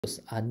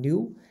a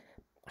new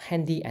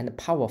handy and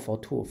powerful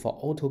tool for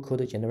auto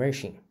code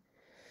generation.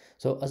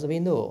 So as we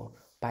know,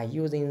 by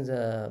using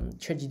the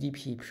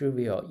ChatGPT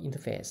preview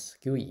interface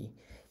GUI,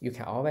 you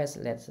can always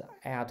let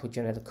AI to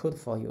generate code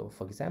for you.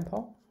 For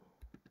example,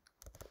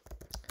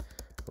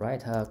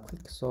 write a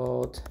quick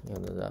sort,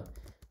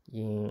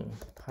 in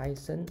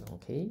Python.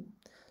 Okay,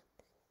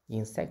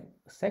 in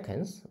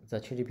seconds, the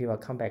ChatGPT will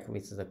come back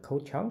with the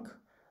code chunk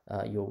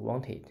you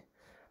wanted.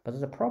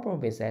 But the problem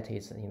with that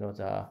is,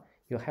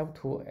 you have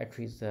to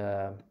actually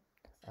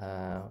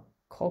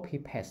copy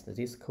paste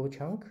this code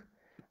chunk,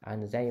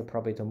 and then you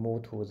probably to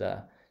move to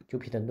the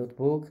Jupyter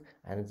notebook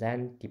and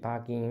then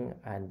debugging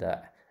and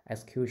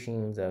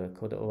executing the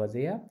code over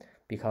there,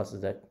 because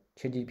the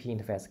ChatGPT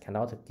interface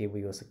cannot give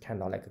you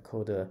kind of like a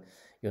code,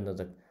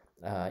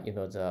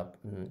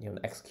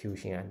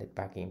 execution and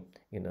debugging,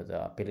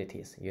 the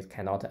abilities. You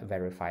cannot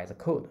verify the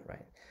code,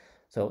 right?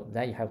 So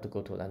then you have to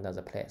go to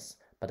another place,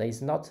 but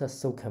it's not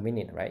so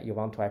convenient, right? You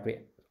want to have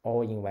it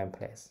all in one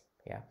place.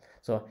 Yeah.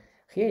 So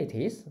here it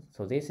is.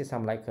 So this is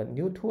some like a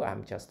new tool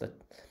I'm just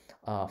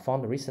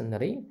found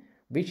recently,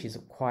 which is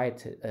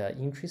quite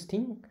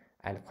interesting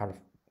and quite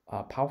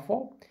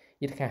powerful.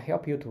 It can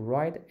help you to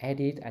write,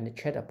 edit, and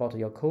chat about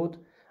your code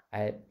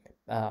with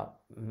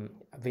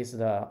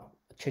the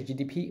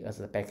ChatGPT as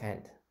the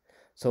backend.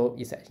 So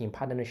it's in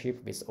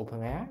partnership with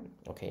OpenAI.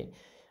 Okay,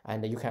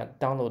 and you can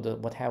download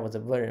whatever the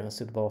version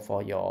suitable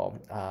for your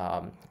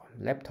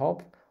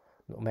laptop,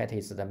 no matter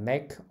it's the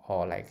Mac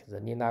or like the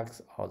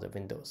Linux or the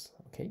Windows.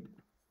 Okay,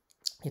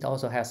 it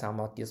also has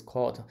some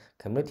Discord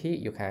community.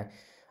 You can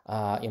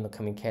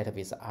communicate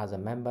with other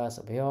members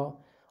as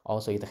well.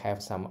 Also, it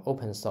has some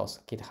open source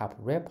GitHub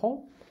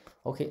repo.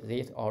 Okay,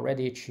 they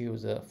already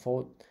achieved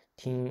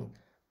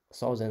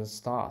 14,000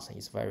 stars.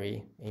 It's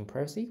very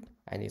impressive,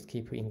 and it's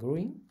keeping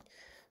growing.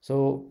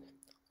 So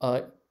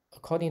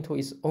according to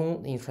its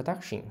own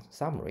introduction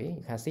summary,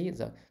 you can see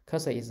the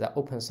cursor is the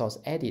open source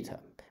editor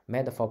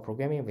made for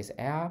programming with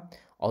AI,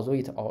 although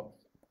it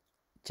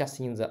just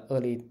in the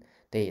early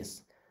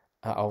days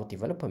of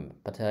development,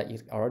 but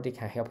it already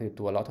can help you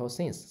do a lot of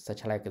things,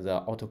 such like the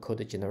auto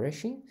code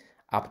generation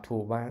up to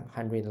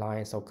 100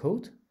 lines of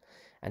code,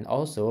 and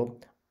also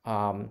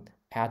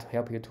AI to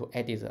help you to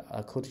edit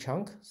a code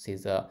chunk, see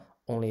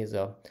only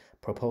the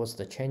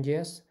proposed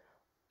changes.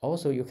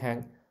 Also, you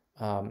can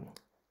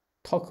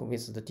talk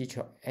with the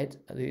digital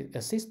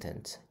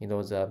assistant,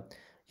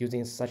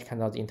 using such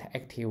kind of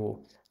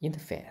interactive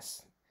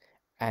interface.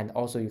 And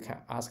also you can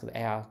ask the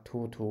AI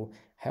tool to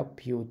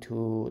help you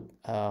to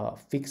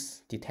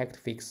fix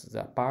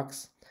the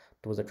bugs,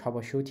 do the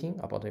troubleshooting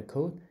about the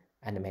code,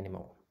 and many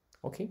more.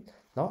 Okay,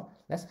 now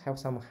let's have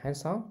some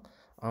hands-on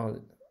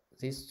on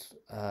this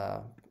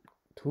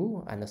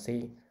tool and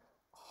see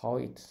how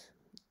it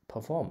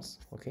performs.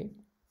 Okay,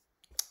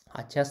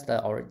 I just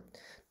already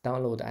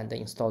download and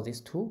install this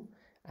tool,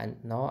 and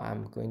now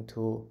I'm going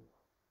to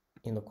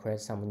create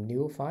some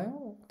new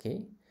file.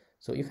 Okay,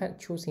 so you can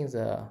choose in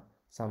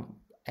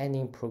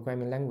any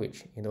programming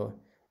language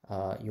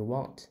you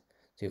want.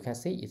 So you can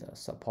see it's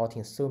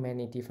supporting so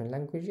many different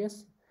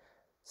languages,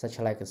 such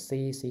like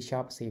C, C#,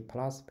 C++,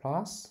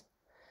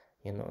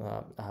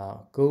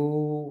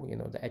 Go,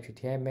 the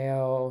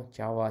HTML,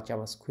 Java,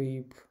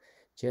 JavaScript,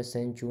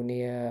 JSON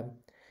Junior,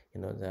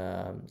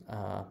 the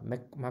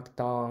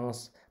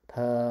Markdowns,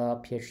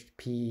 Perl,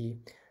 PHP,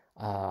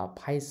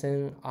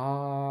 Python,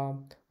 R,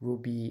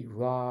 Ruby,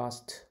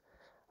 Rust,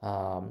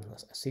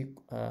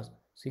 SQL,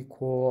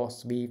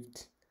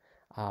 Swift,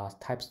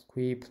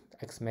 TypeScript,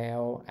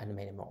 XML, and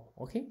many more.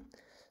 Okay,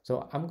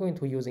 so I'm going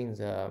to using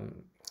the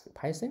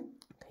Python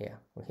here.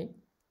 Okay,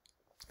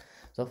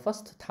 so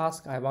first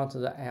task I want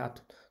the AI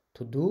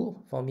to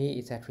do for me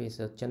is actually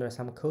to generate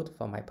some code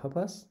for my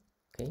purpose.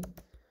 Okay,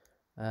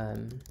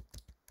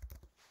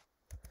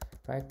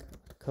 write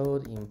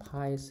code in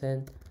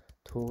Python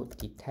to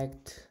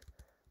detect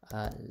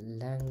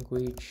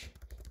language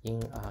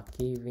in a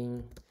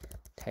given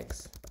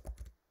text.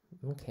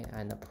 Okay,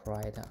 and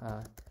provide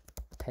a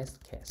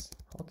test case.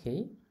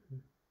 Okay.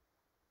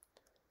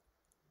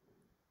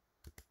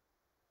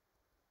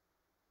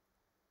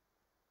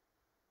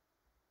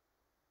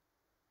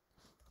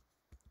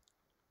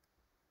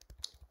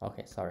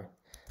 Okay, sorry.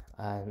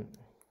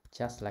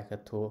 Just like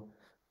to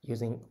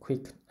using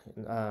quick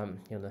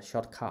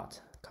shortcut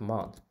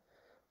command,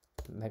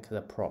 make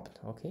the prompt.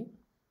 Okay.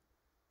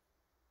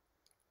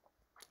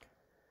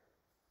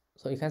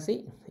 So you can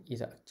see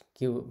it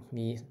give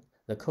me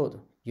the code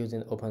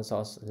using open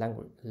source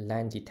language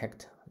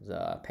detect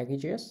the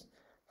packages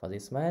for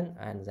this one,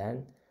 and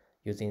then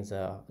using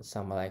some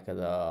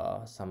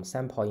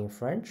sample in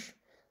French,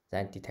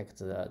 then detect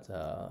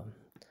the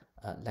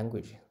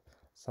language.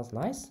 Sounds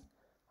nice.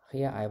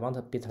 Here I want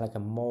a bit like a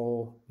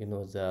more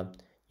the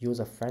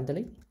user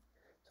friendly.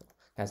 So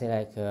can say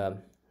like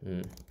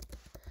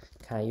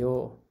can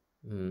you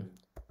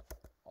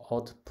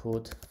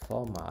output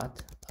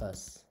format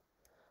as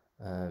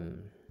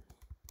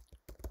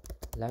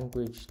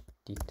language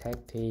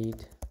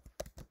detected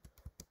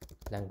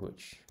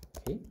language.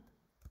 Okay,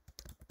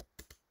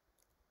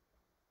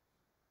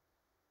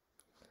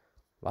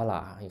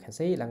 Voila, you can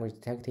see language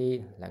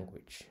detected,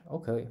 language.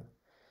 Okay,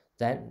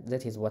 then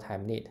that is what I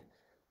need.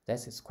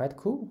 That is quite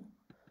cool.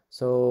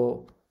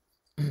 So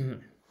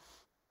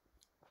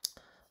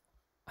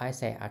I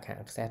say I can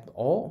accept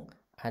all,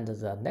 and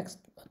the next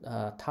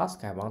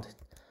task I want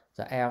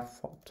the AI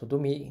to do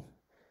me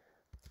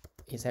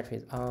is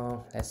actually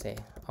let's say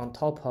on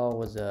top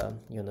of the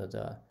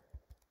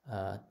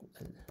the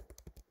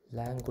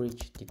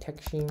language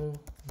detection.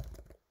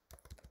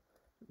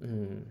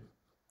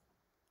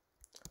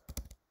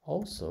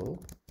 Also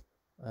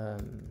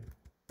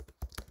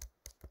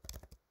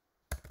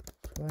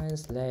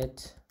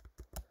translate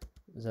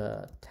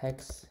the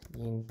text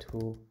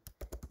into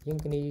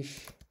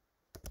English,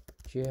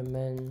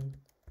 German,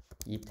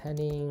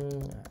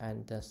 Italian,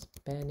 and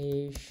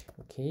Spanish.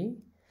 Okay,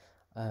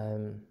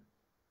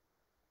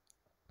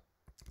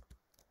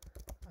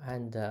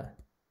 and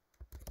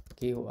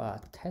give a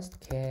test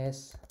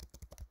case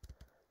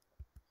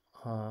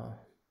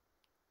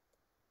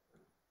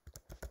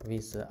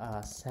with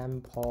a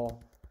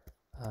sample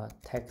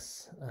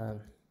text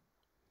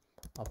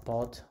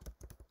about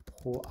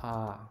who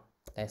are,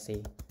 let's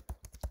say,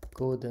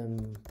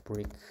 golden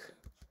brick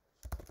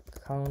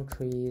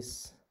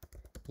countries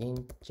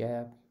in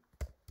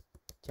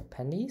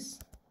Japanese.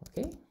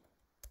 Okay,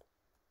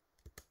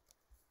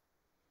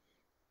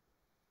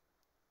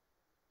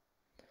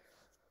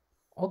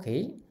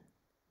 okay,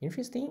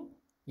 interesting.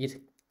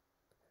 It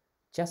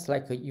just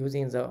like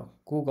using the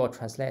Google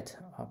Translate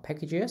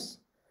packages,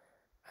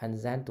 and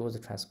then do the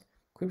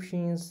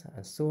transcriptions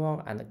and so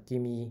on, and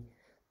give me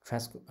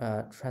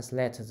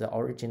translate the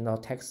original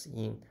text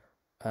in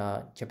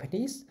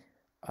Japanese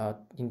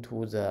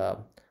into the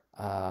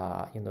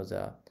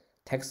the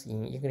text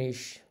in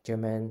English,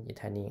 German,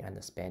 Italian,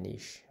 and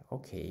Spanish.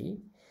 Okay,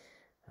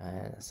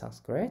 sounds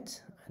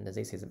great. And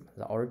this is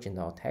the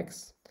original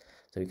text.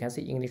 So you can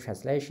see English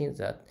translation,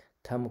 the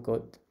term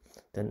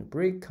golden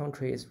brick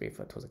countries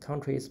refer to the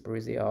countries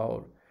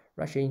Brazil,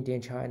 Russia, India,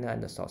 China,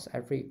 and South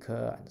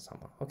Africa, and so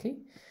on. Okay,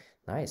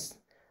 nice.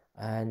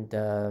 And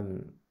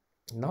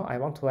now I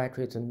want to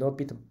actually to know a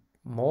bit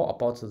more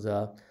about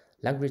the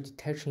language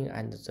detection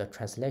and the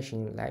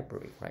translation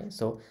library, right?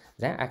 So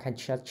then I can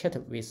chat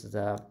with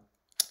the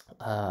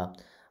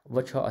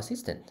virtual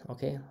assistant,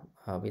 okay,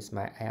 with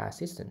my AI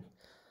assistant.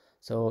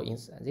 So in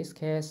this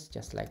case,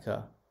 just like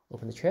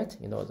open the chat,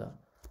 the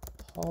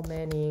how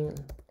many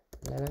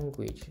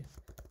language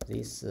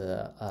this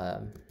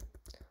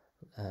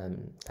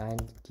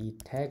and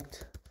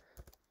detect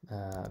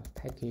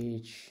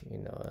package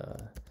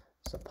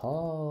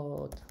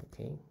support.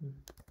 Okay,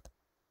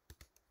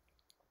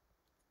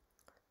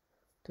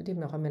 to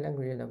determine how many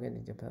languages located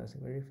in the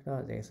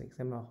there is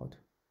example how to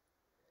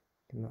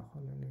determine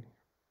how many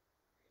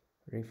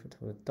refer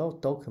to the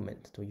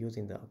document to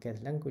using the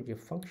get language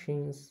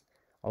functions.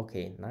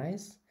 Okay,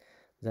 nice.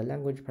 The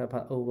language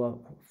prepare over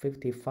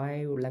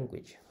 55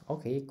 language.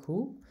 Okay,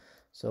 cool.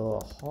 So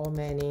how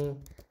many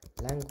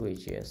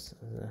languages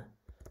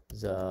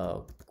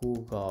the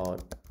Google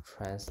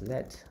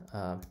Translate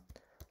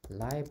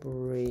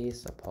library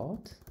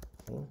support?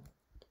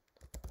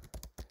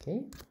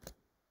 Okay.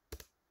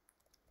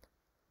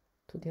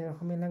 To tell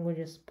how many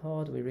languages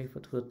support, we refer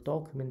to the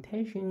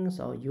documentations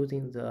or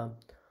using the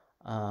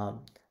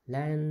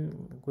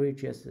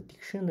languages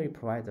dictionary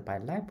provided by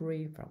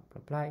library from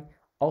apply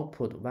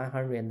output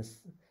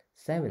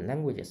 107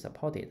 languages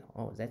supported.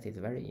 Oh, that is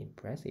very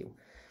impressive.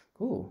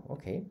 Cool.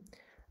 Okay,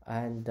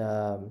 and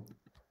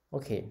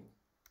okay,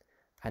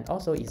 and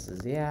also is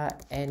there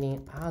any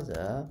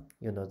other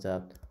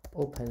the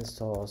open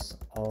source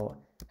or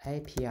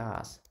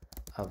APIs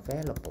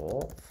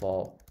available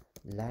for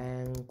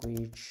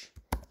language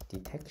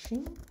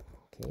detection?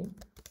 Okay,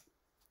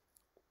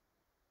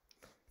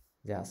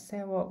 there are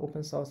several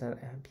open source and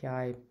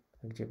API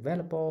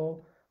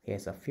available.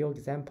 Here's a few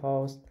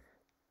examples.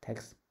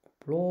 Text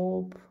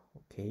blob.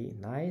 Okay,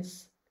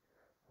 nice.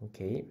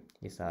 Okay,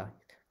 it's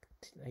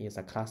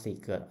a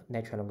classic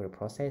natural language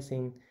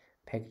processing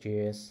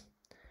packages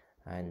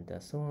and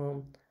so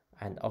on.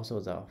 And also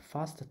the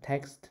fast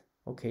text.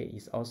 Okay,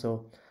 is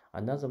also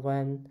another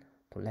one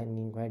to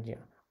language.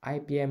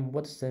 IBM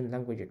Watson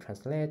language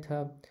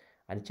translator,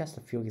 and just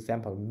a few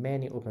examples,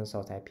 many open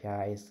source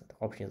APIs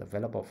options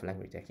available for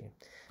language detection.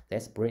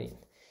 That's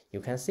brilliant. You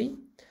can see,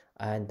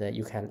 and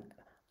you can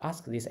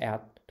ask these AI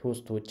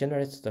tools to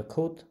generate the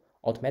code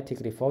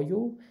automatically for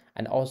you,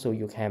 and also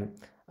you can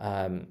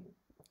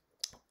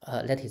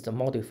let it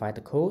modify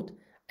the code,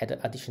 add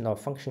additional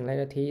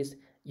functionalities.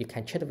 You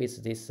can chat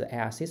with this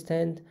AI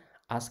assistant,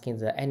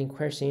 asking any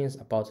questions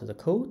about the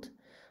code,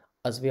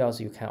 as well as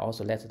you can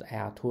also let the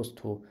AI tools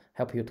to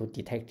help you to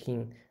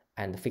detecting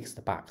and fix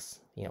the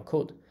bugs in your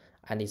code.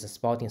 And it's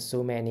supporting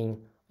so many,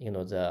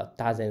 the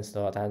dozens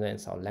of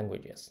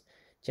languages.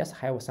 Just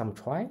have some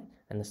try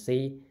and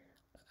see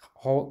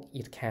how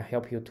it can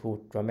help you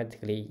to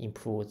dramatically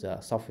improve the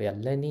software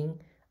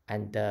learning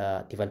and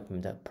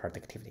development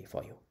productivity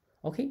for you.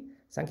 Okay,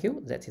 thank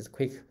you. That is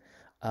quick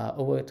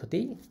over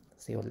today.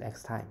 See you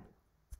next time.